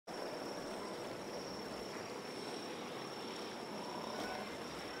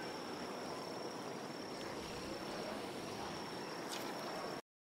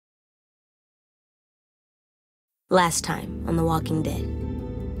Last time on The Walking Dead.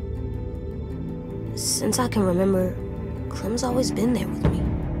 Since I can remember, Clem's always been there with me.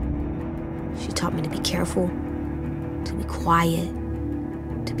 She taught me to be careful, to be quiet,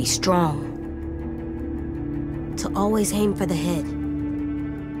 to be strong, to always aim for the head,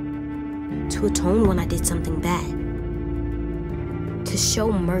 to atone when I did something bad, to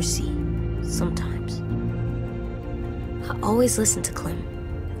show mercy sometimes. I always listened to Clem,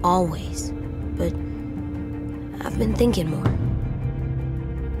 always, but I've been thinking more.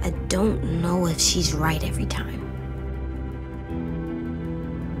 I don't know if she's right every time.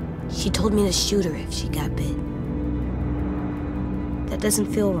 She told me to shoot her if she got bit. That doesn't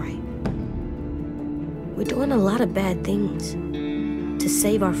feel right. We're doing a lot of bad things to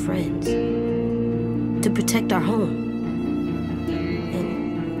save our friends, to protect our home.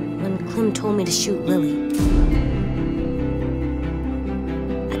 And when Clem told me to shoot Lily,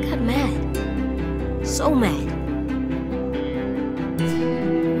 I got mad. So mad.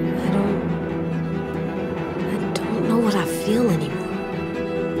 I don't know what I feel anymore.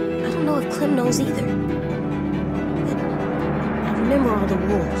 I don't know if Clem knows either. But I remember all the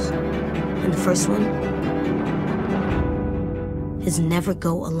rules. And the first one is never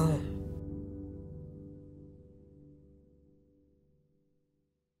go alone.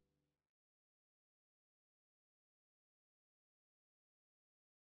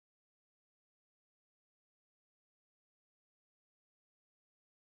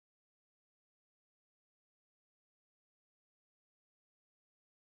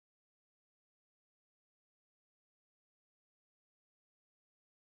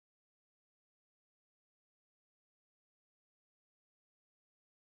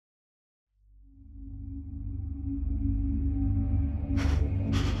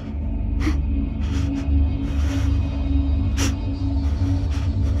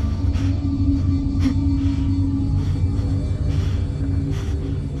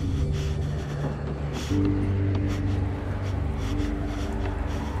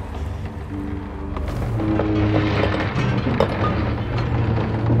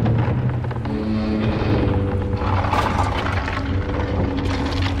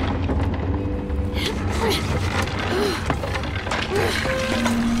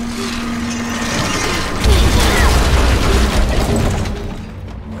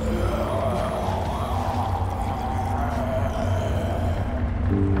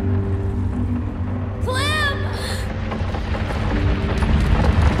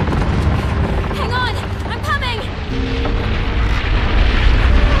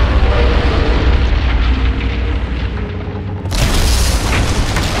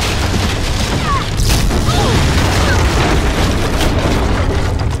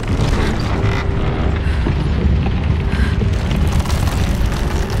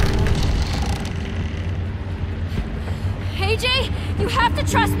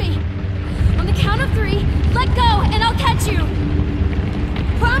 Trust me. On the count of 3, let go and I'll catch you.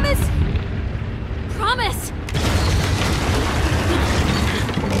 Promise? Promise.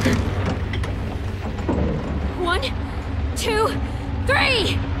 1, 2,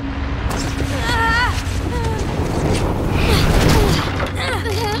 3.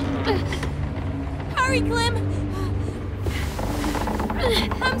 Hurry, Clem.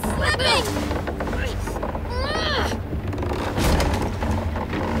 I'm slipping.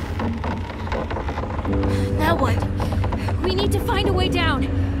 Now what? We need to find a way down.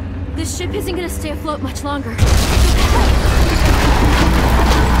 This ship isn't gonna stay afloat much longer.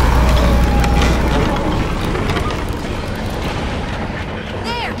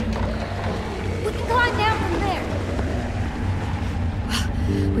 There! We can climb down from there. Well,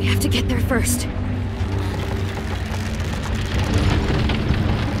 we have to get there first.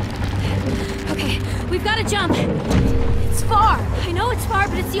 Okay, we've got to jump. It's far. I know it's far,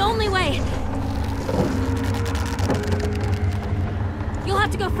 but it's the only way. You'll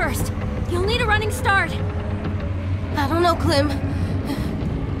have to go first. You'll need a running start. I don't know, Clem.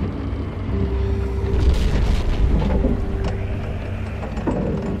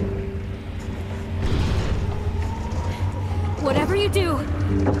 Whatever you do,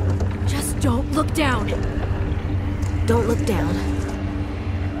 just don't look down. Don't look down.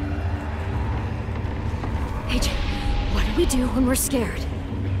 AJ, what do we do when we're scared?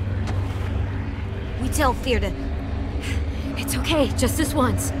 We tell fear to... It's okay, just this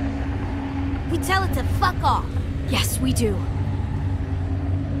once. We tell it to fuck off. Yes, we do.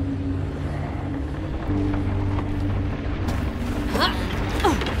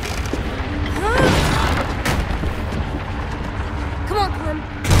 Come on, Clem.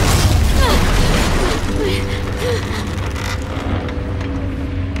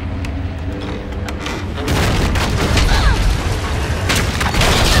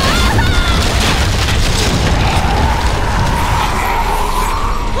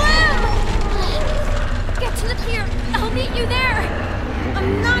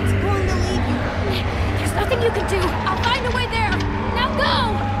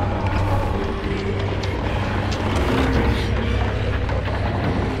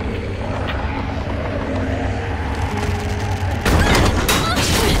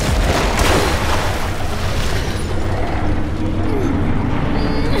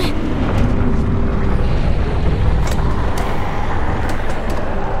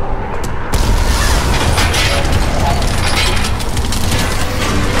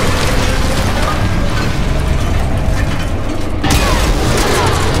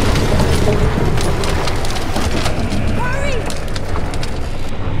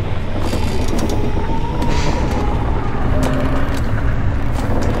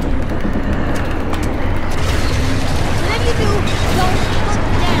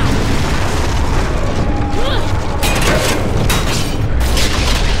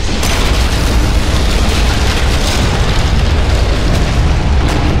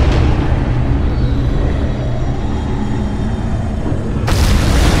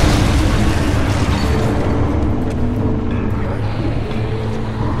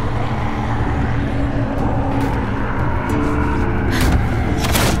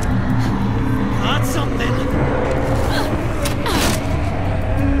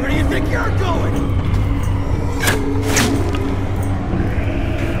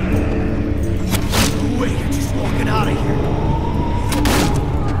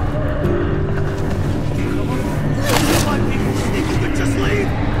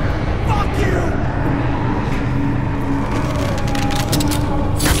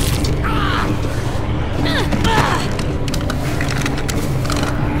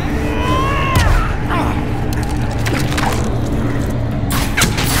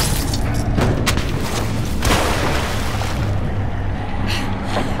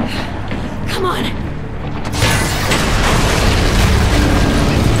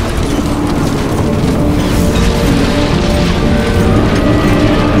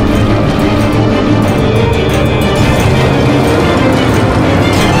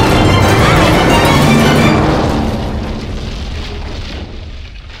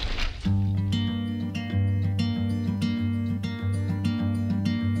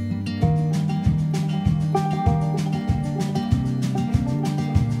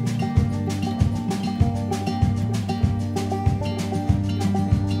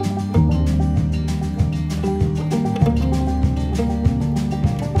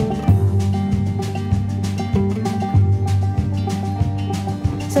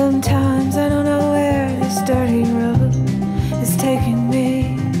 Sometimes I don't know where this dirty road is taking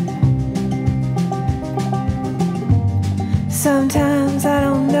me. Sometimes I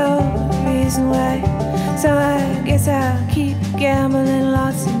don't know the reason why, so I guess I'll keep gambling.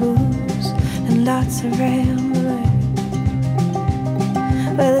 Lots of moves and lots of rambling.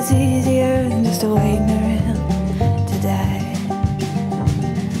 Well, it's easier than just waiting around to die.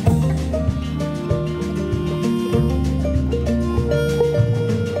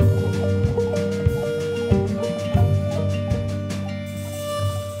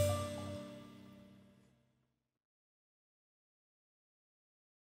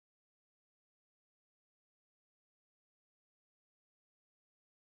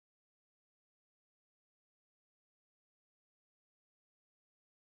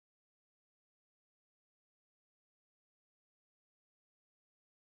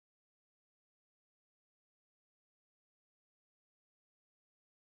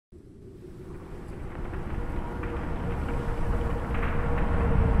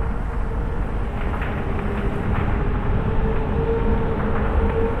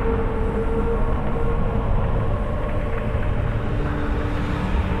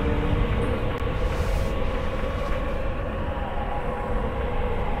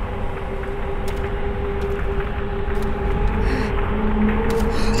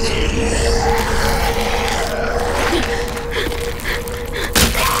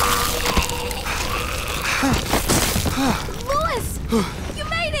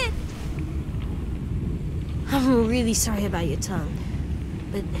 I'm really sorry about your tongue,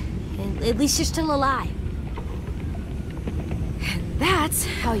 but at least you're still alive. And that's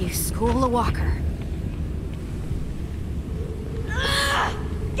how you school a walker.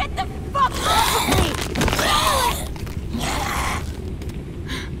 Get the fuck off of me!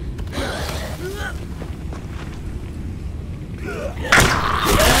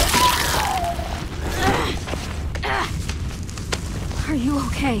 Are you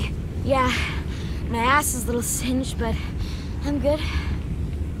okay? Yeah, my ass is a little singed, but I'm good.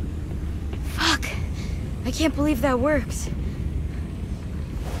 Fuck, I can't believe that worked.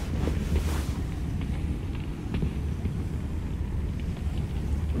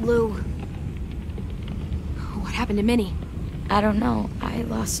 Lou. What happened to Minnie? I don't know. I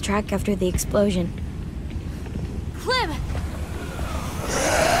lost track after the explosion. Clem!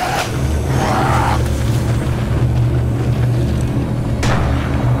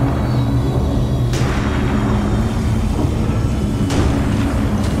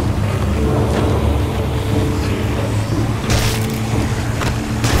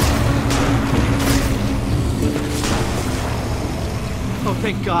 Oh,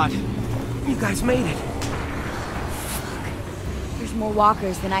 thank God. You guys made it. Fuck. There's more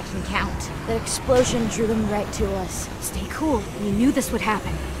walkers than I can count. That explosion drew them right to us. Stay cool. We knew this would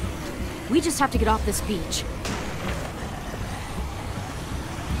happen. We just have to get off this beach.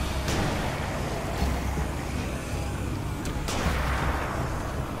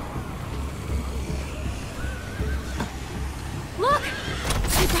 Look!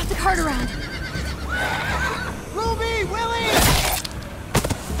 They brought the cart around. Ruby! Willie!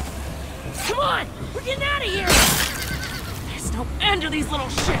 Come on! We're getting out of here! There's no end to these little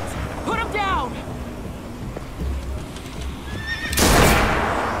shits! Put them down!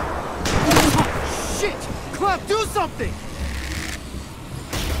 Oh, shit! Clem, do something!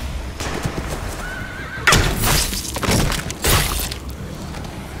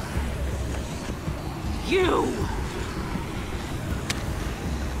 You!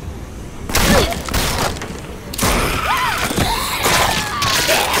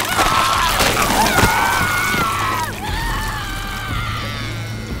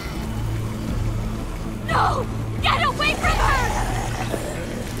 No! Get away from her!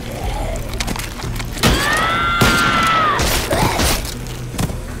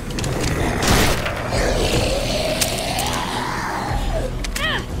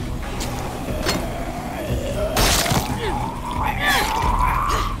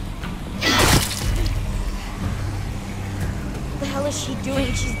 What the hell is she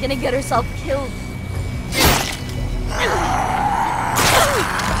doing? She's gonna get herself killed.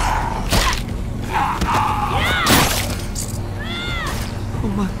 Oh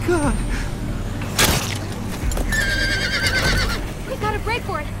my god! We've got to break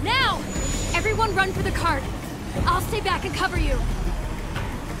for it, now! Everyone run for the cart. I'll stay back and cover you.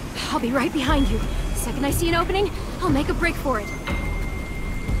 I'll be right behind you. The second I see an opening, I'll make a break for it.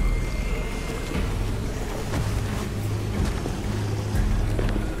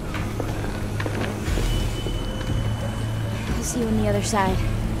 I'll see you on the other side.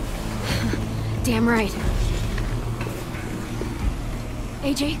 Damn right.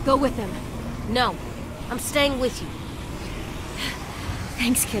 AJ, go with them. No, I'm staying with you.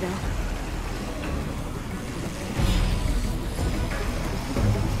 Thanks, kiddo.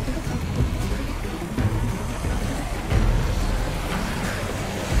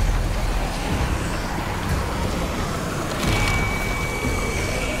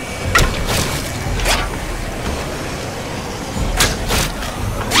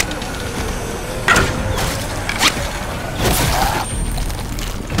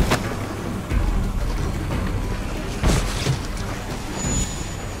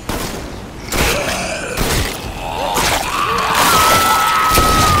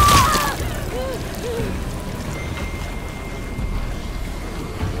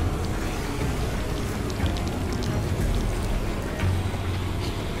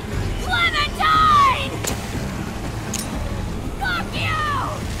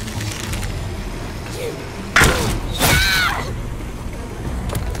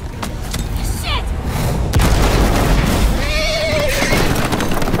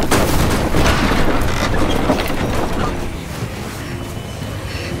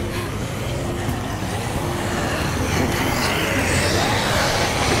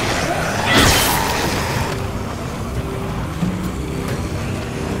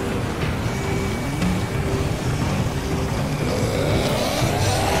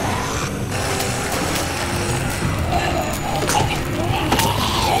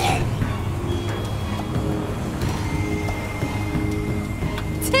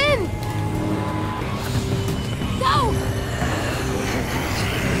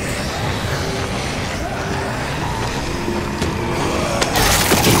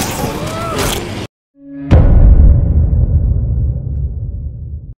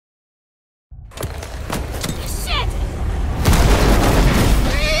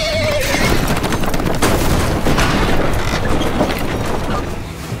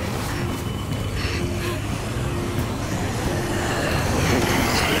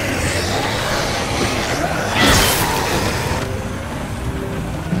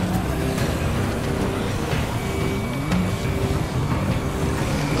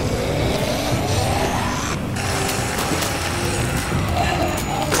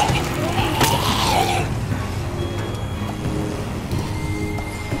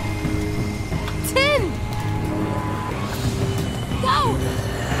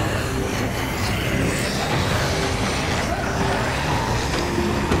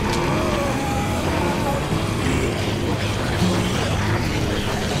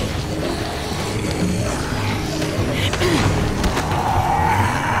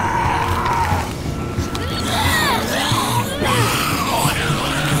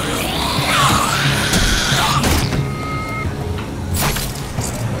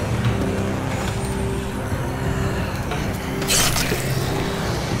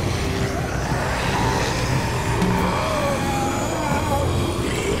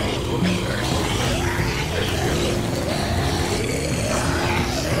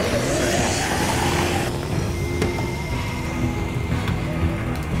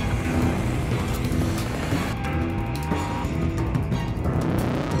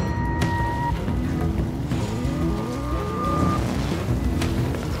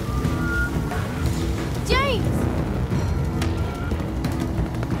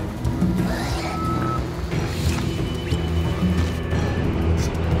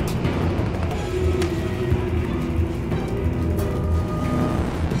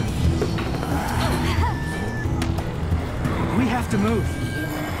 to move.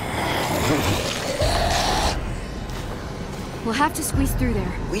 We'll have to squeeze through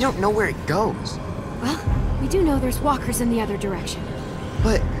there. We don't know where it goes. Well, we do know there's walkers in the other direction.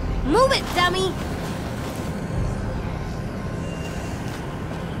 But Move it, dummy!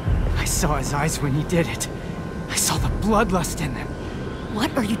 I saw his eyes when he did it. I saw the bloodlust in them.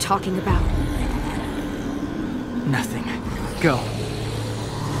 What are you talking about? Nothing. Go.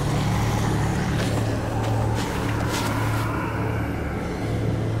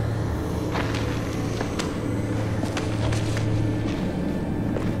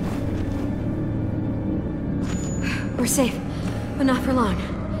 We're safe, but not for long.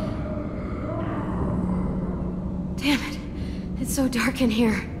 Damn it. It's so dark in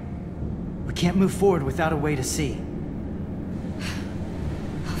here. We can't move forward without a way to see.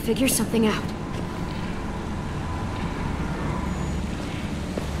 I'll figure something out.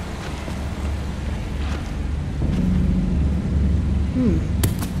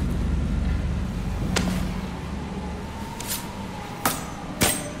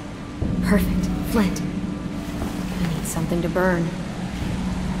 Perfect. Flint. I need something to burn.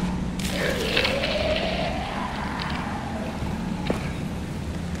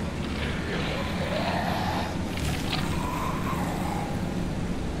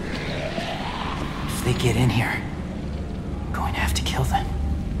 If they get in here, I'm going to have to kill them.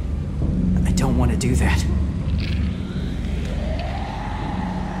 I don't want to do that.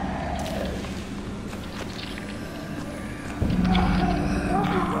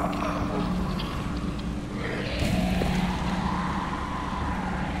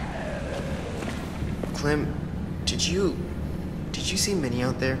 Clem, did you see Minnie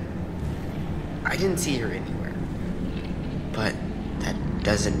out there? I didn't see her anywhere. But that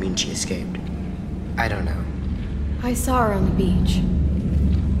doesn't mean she escaped. I don't know. I saw her on the beach.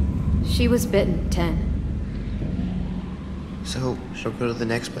 She was bitten, 10. So she'll go to the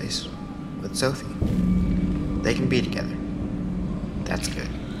next place with Sophie. They can be together. That's good.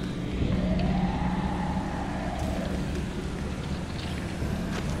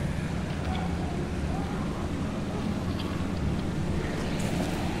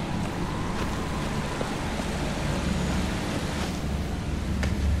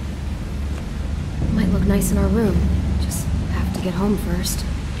 Might look nice in our room. Just have to get home first.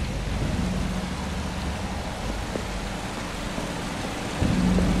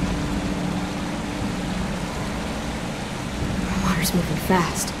 Water's moving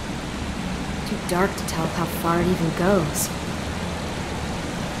fast. Too dark to tell how far it even goes.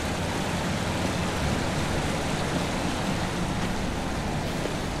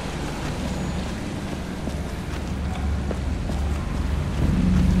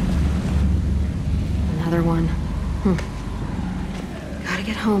 Another one. Gotta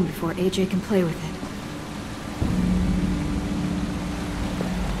get home before AJ can play with it.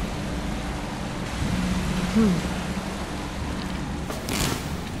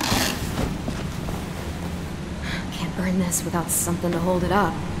 Can't burn this without something to hold it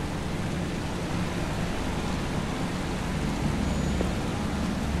up.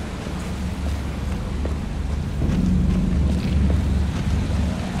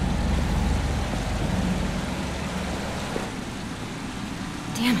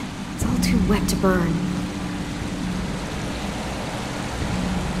 Damn it, it's all too wet to burn.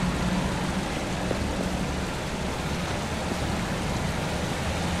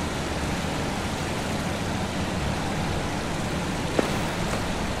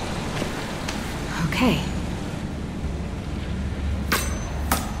 Okay.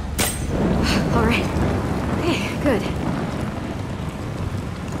 All right. Okay, good.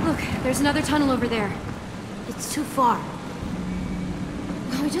 Look, there's another tunnel over there. It's too far.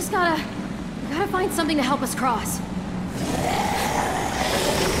 We just gotta find something to help us cross.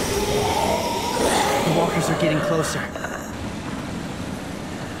 The walkers are getting closer.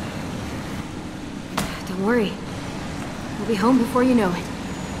 Don't worry. We'll be home before you know it.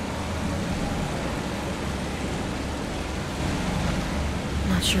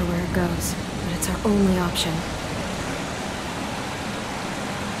 Not sure where it goes, but it's our only option.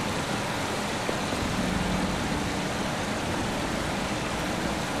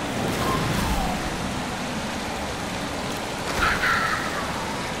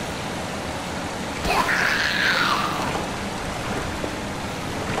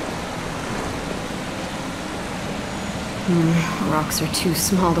 Rocks are too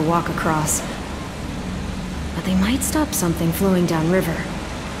small to walk across. But they might stop something flowing downriver.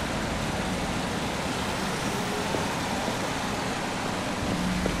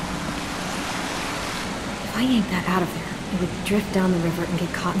 If I yank that out of there, it would drift down the river and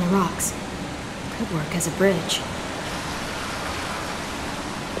get caught in the rocks. Could work as a bridge.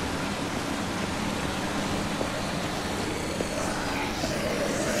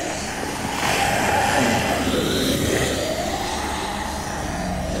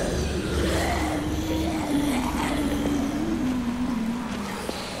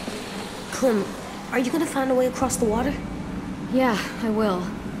 Clem, are you gonna find a way across the water? Yeah, I will.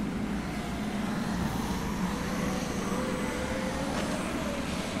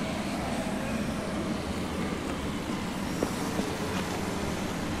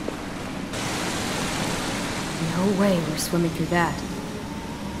 No way we're swimming through that.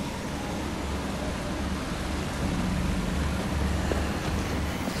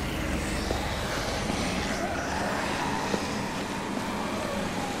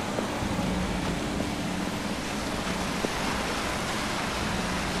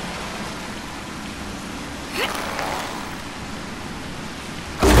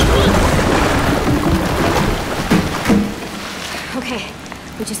 Okay,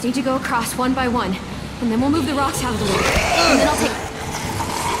 we just need to go across one by one, and then we'll move the rocks out of the way. And then I'll take...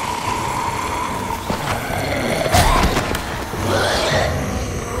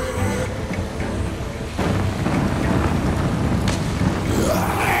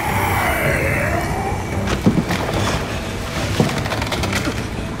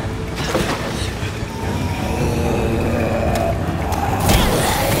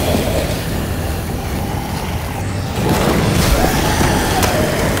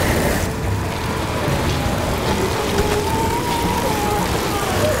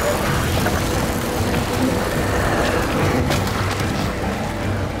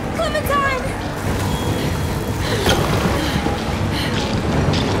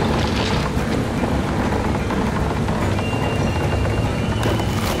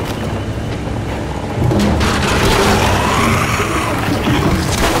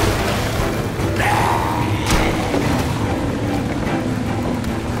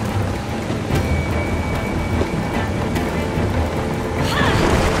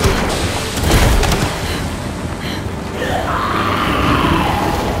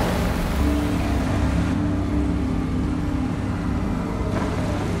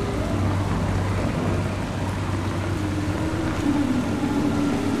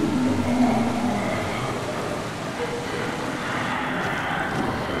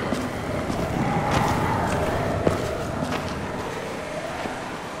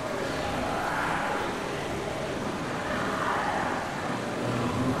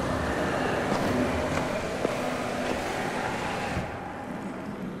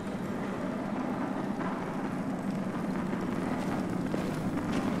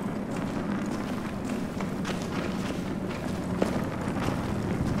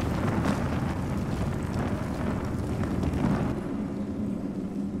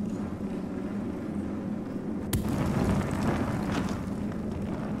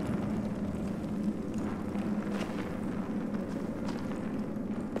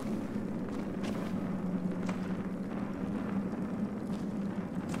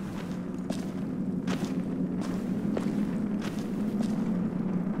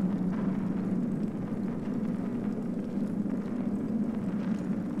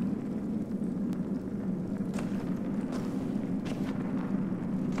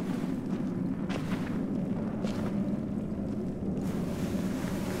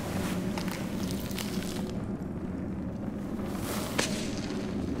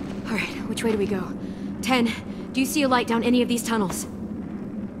 Which way do we go? 10, do you see a light down any of these tunnels?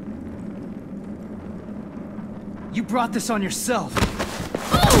 You brought this on yourself.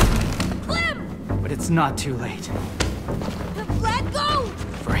 Oh! Clem! But it's not too late. Let go!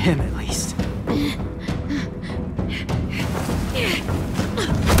 For him, at least.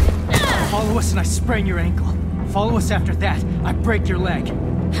 Follow us and I sprain your ankle. Follow us after that, I break your leg.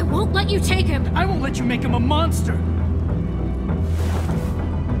 I won't let you take him! I won't let you make him a monster!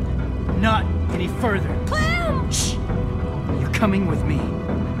 Not any further. Clem! Shh! You're coming with me.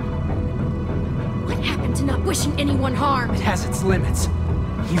 What happened to not wishing anyone harm? It has its limits.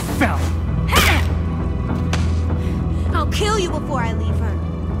 You fell. I'll kill you before I leave her.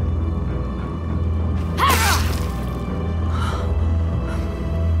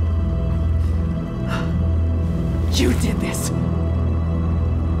 You did this!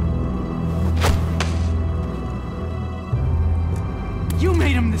 You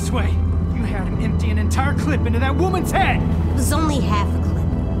made him this way! You had him empty an entire clip into that woman's head! It was only half a clip.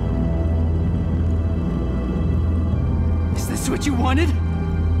 Is this what you wanted? A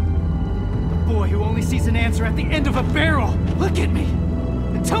boy who only sees an answer at the end of a barrel! Look at me!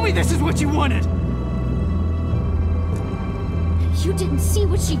 And tell me this is what you wanted! You didn't see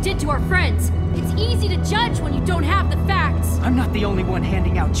what she did to our friends! It's easy to judge when you don't have the facts! I'm not the only one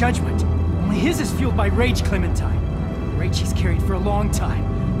handing out judgment. Only his is fueled by rage, Clementine. Rage he's carried for a long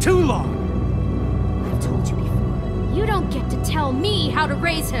time. Too long! I've told you before. You don't get to tell me how to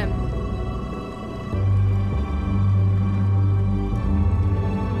raise him!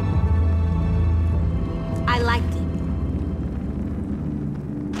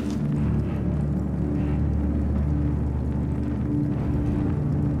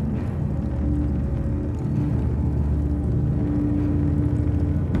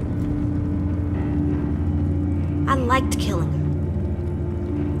 liked killing her.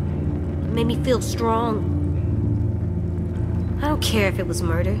 It made me feel strong. I don't care if it was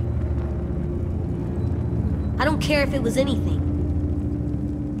murder. I don't care if it was anything.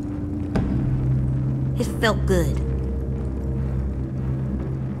 It felt good.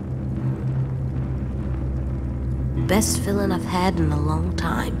 Best feeling I've had in a long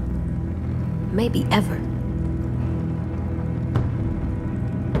time. Maybe ever.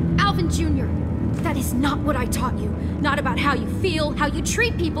 Alvin Jr., that is not what I taught you. Not about how you feel, how you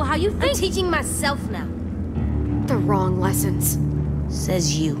treat people, how you think. I'm teaching myself now. The wrong lessons.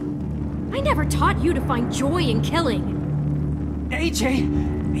 Says you. I never taught you to find joy in killing.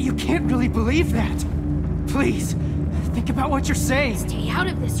 AJ, you can't really believe that. Please, think about what you're saying. Stay out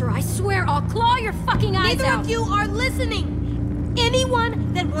of this or I swear I'll claw your fucking eyes Neither out. of you are listening.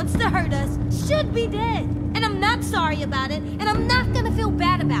 Anyone that wants to hurt us should be dead. And I'm not sorry about it, and I'm not gonna feel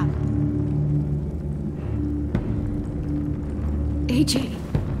bad about it. AJ.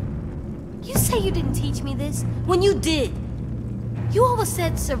 You say you didn't teach me this, when you did. You always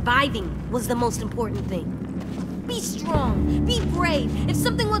said surviving was the most important thing. Be strong, be brave. If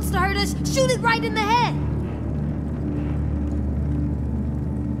something wants to hurt us, shoot it right in the head.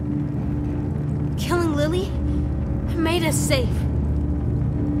 Killing Lily made us safe.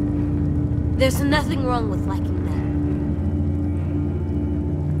 There's nothing wrong with liking that.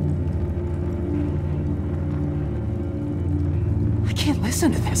 I can't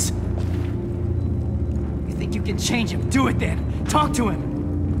listen to this. You think you can change him? Do it then. Talk to him.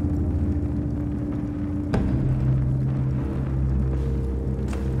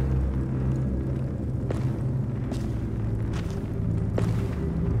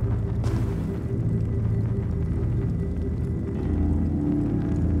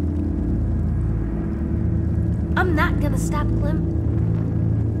 I'm not gonna stop,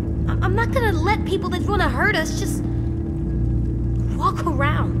 Clem. I'm not gonna let people that wanna hurt us just walk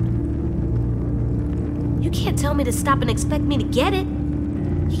around. You can't tell me to stop and expect me to get it.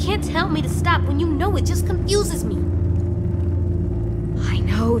 You can't tell me to stop when you know it just confuses me. I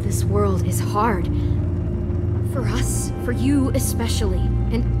know this world is hard. For us, for you especially.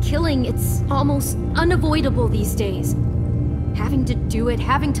 And killing, it's almost unavoidable these days. Having to do it,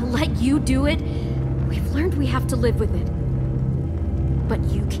 having to let you do it, we've learned we have to live with it. But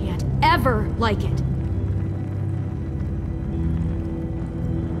you can't ever like it.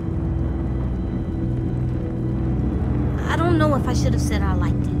 I don't know if I should have said I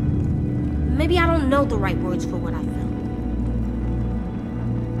liked it. Maybe I don't know the right words for what I felt.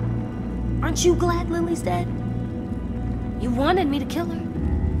 Aren't you glad Lily's dead? You wanted me to kill her.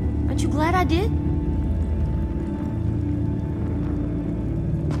 Aren't you glad I did?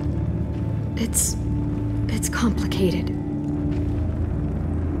 It's complicated.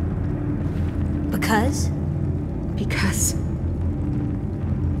 Because? Because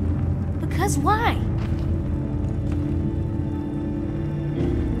why?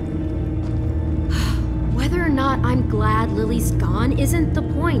 Whether or not I'm glad Lily's gone isn't the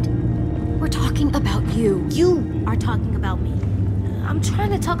point. We're talking about you. You are talking about me. I'm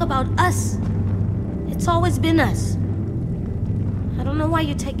trying to talk about us. It's always been us. I don't know why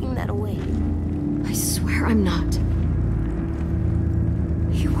you're taking that away. I swear I'm not.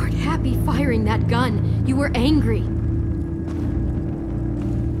 You weren't happy firing that gun. You were angry.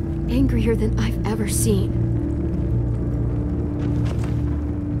 Angrier than I've ever seen.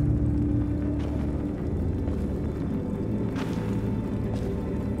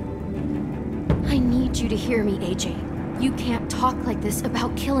 I need you to hear me, AJ. You can't talk like this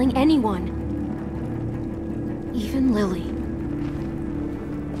about killing anyone. Even Lily.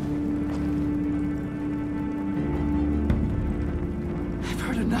 I've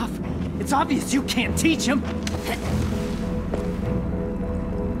heard enough. It's obvious you can't teach him.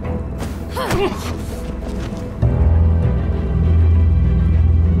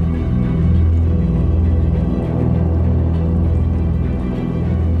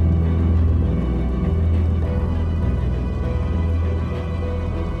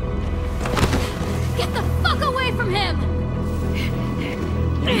 Get the fuck away from him!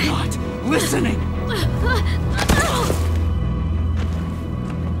 You're not listening.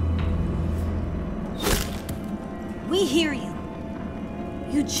 We hear you.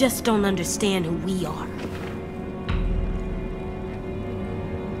 You just don't understand who we are.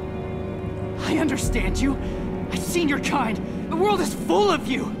 I understand you. I've seen your kind. The world is full of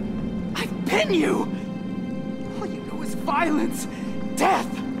you. I've been you. All you know is violence, death.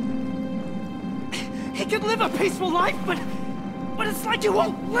 He could live a peaceful life, but it's like you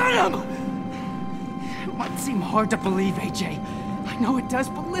won't let him. It might seem hard to believe, AJ. I know it does,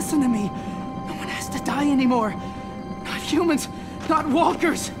 but listen to me. No one has to die anymore. humans, not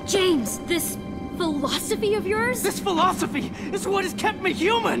walkers! James, this philosophy of yours? This philosophy is what has kept me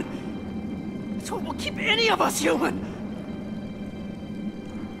human! It's what will keep any of us human!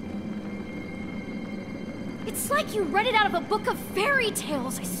 It's like you read it out of a book of fairy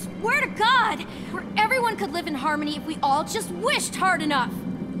tales, I swear to God! Where everyone could live in harmony if we all just wished hard enough!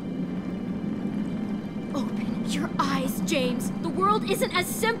 Open your eyes, James. The world isn't as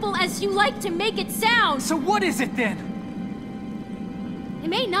simple as you like to make it sound! So what is it then? It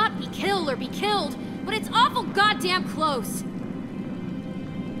may not be kill or be killed, but it's awful goddamn close!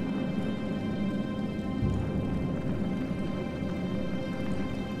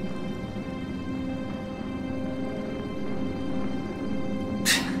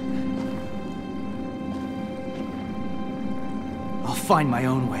 I'll find my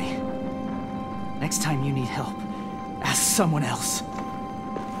own way. Next time you need help, ask someone else.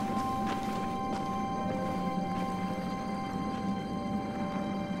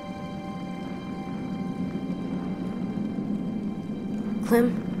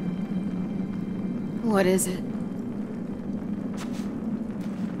 Clem? What is it?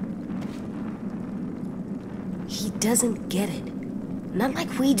 He doesn't get it. Not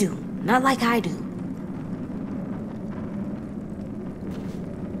like we do. Not like I do.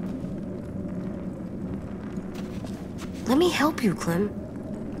 Let me help you, Clem.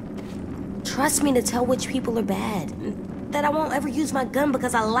 Trust me to tell which people are bad. That I won't ever use my gun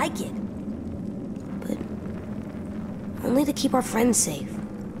because I like it. But only to keep our friends safe.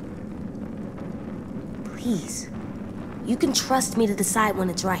 Please. You can trust me to decide when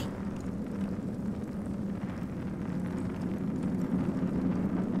it's right.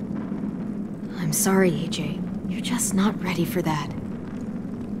 I'm sorry, AJ. You're just not ready for that.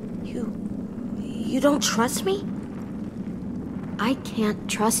 You don't trust me? I can't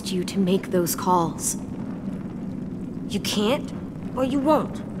trust you to make those calls. You can't, or you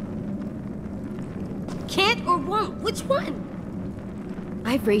won't? Can't or won't? Which one?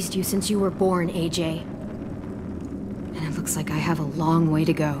 I've raised you since you were born, AJ. And it looks like I have a long way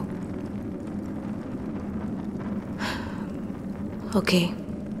to go. Okay.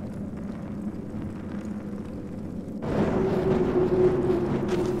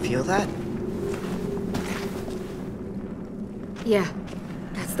 Feel that? Yeah,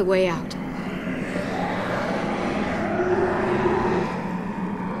 that's the way out.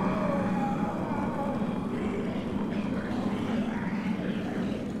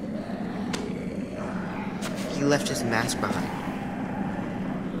 He left his mask behind.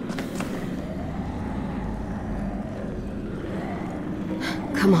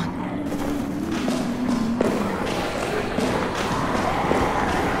 Come on.